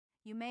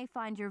You may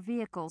find your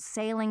vehicle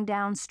sailing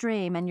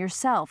downstream and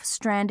yourself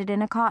stranded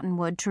in a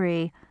cottonwood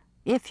tree,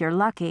 if you're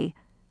lucky.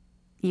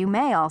 You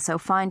may also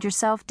find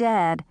yourself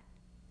dead.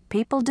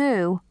 People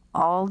do,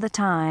 all the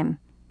time.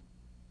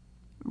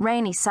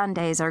 Rainy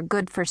Sundays are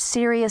good for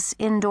serious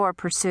indoor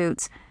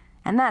pursuits,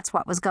 and that's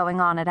what was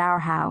going on at our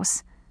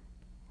house.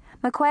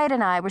 McQuaid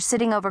and I were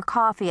sitting over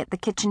coffee at the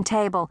kitchen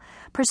table,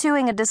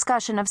 pursuing a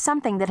discussion of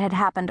something that had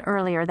happened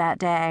earlier that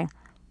day.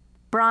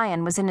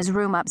 Brian was in his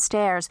room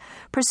upstairs,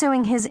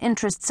 pursuing his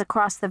interests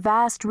across the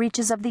vast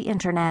reaches of the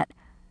internet.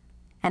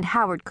 And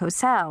Howard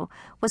Cosell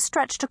was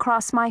stretched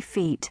across my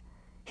feet,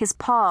 his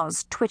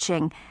paws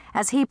twitching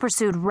as he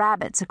pursued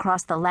rabbits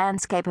across the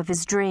landscape of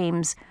his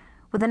dreams,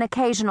 with an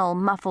occasional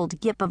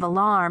muffled yip of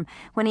alarm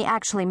when he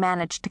actually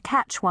managed to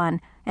catch one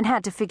and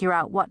had to figure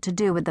out what to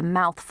do with the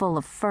mouthful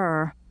of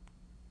fur.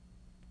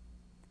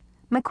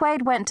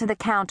 McQuaid went to the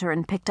counter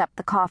and picked up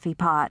the coffee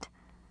pot.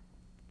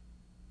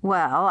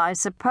 "Well, I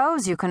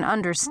suppose you can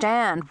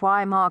understand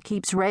why Ma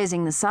keeps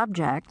raising the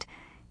subject,"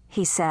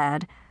 he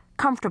said,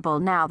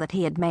 comfortable now that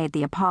he had made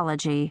the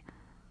apology.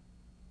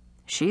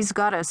 "She's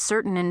got a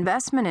certain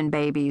investment in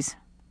babies.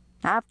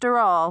 After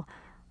all,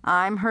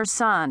 I'm her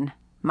son.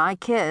 My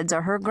kids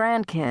are her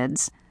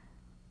grandkids."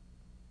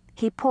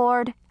 He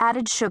poured,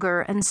 added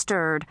sugar, and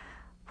stirred,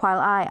 while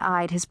I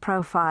eyed his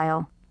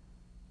profile.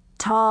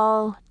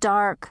 Tall,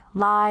 dark,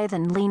 lithe,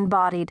 and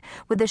lean-bodied,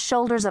 with the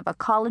shoulders of a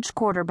college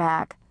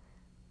quarterback.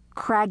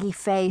 Craggy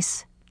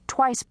face,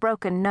 twice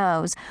broken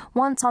nose,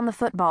 once on the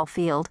football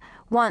field,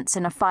 once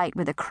in a fight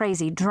with a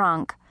crazy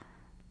drunk.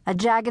 A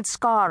jagged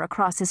scar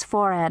across his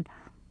forehead,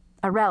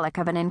 a relic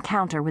of an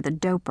encounter with a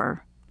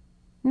doper.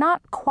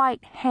 Not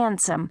quite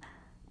handsome,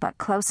 but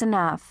close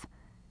enough.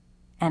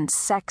 And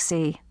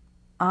sexy.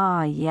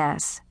 Ah,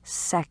 yes,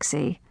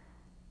 sexy.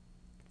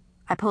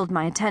 I pulled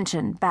my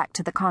attention back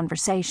to the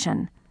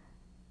conversation.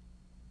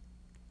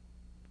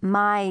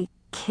 "My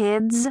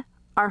kids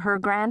are her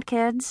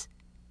grandkids?"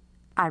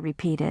 I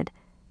repeated.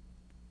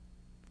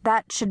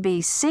 "That should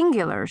be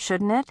singular,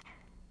 shouldn't it?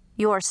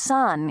 Your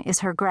son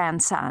is her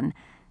grandson.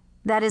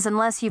 That is,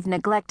 unless you've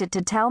neglected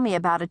to tell me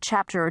about a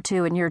chapter or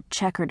two in your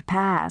checkered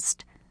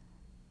past."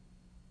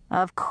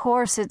 "Of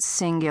course it's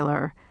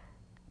singular,"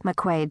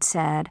 McQuaid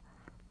said.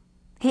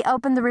 He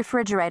opened the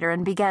refrigerator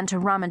and began to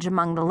rummage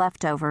among the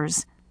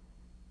leftovers.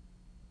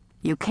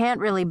 "You can't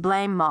really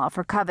blame Ma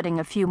for coveting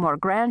a few more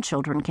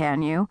grandchildren,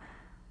 can you?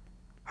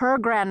 Her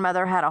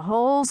grandmother had a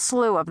whole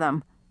slew of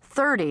them,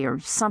 30 or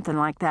something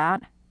like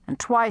that, and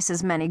twice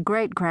as many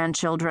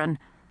great-grandchildren.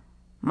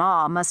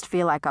 Ma must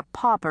feel like a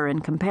pauper in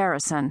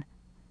comparison."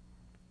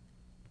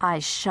 I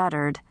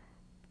shuddered.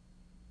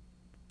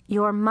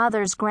 Your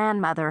mother's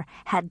grandmother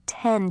had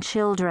 10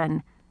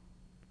 children.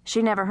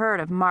 She never heard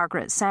of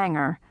Margaret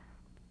Sanger.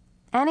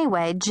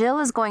 Anyway, Jill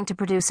is going to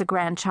produce a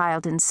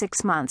grandchild in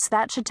 6 months.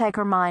 That should take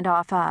her mind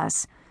off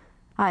us.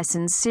 I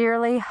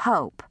sincerely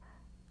hope,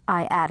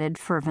 I added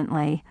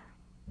fervently.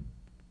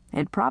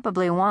 "It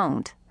probably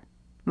won't,"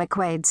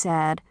 McQuaid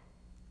said.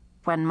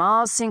 "When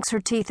Ma sinks her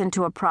teeth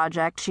into a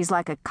project, she's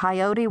like a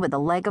coyote with a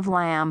leg of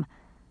lamb.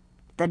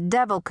 The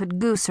devil could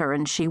goose her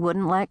and she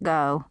wouldn't let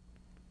go."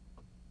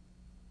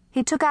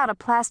 He took out a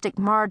plastic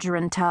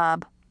margarine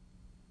tub.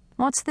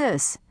 "What's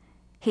this?"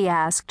 he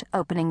asked,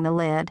 opening the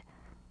lid.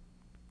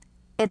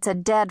 "It's a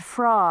dead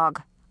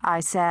frog,"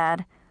 I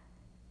said.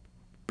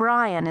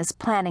 "Brian is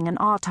planning an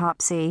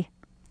autopsy,"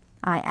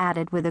 I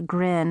added with a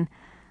grin.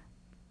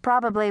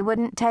 "Probably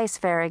wouldn't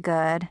taste very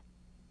good."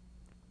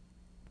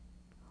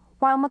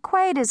 While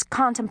McQuaid is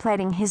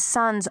contemplating his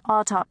son's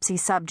autopsy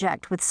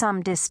subject with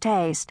some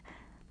distaste,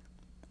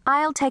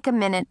 I'll take a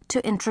minute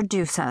to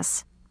introduce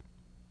us.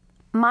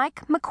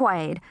 Mike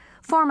McQuaid,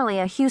 formerly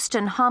a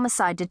Houston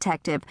homicide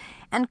detective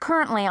and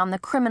currently on the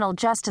criminal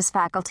justice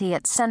faculty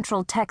at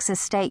Central Texas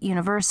State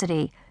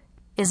University,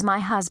 is my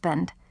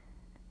husband.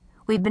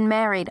 We've been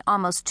married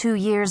almost 2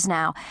 years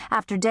now,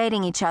 after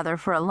dating each other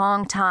for a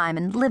long time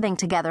and living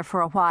together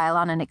for a while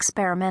on an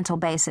experimental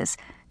basis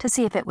to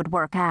see if it would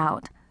work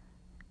out.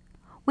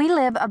 We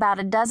live about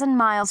a dozen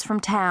miles from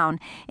town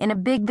in a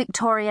big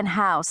Victorian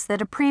house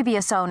that a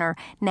previous owner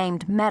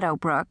named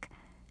Meadowbrook,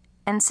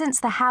 and since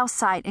the house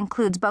site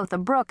includes both a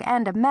brook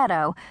and a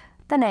meadow,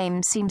 the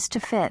name seems to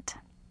fit.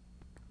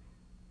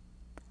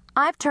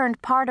 I've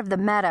turned part of the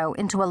meadow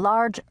into a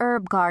large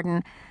herb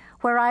garden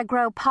where I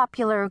grow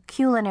popular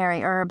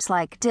culinary herbs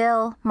like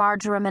dill,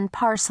 marjoram, and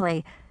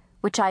parsley,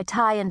 which I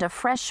tie into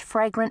fresh,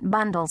 fragrant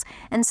bundles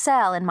and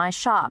sell in my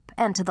shop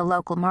and to the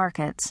local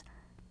markets.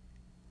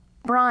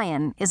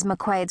 Brian is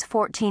McQuaid's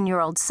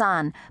 14-year-old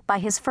son by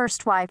his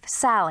first wife,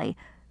 Sally,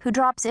 who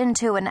drops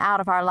into and out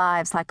of our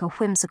lives like a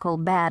whimsical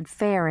bad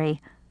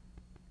fairy.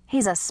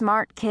 He's a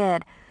smart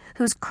kid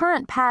whose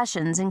current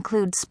passions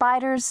include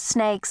spiders,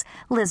 snakes,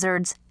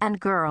 lizards, and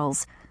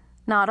girls.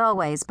 Not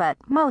always, but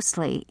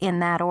mostly in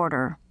that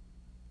order.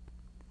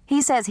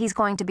 He says he's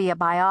going to be a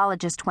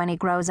biologist when he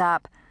grows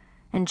up,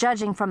 and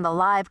judging from the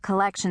live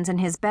collections in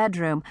his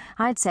bedroom,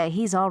 I'd say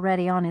he's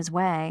already on his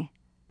way.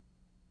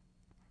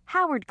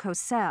 Howard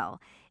Cosell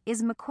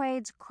is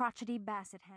McQuaid's crotchety basset hound.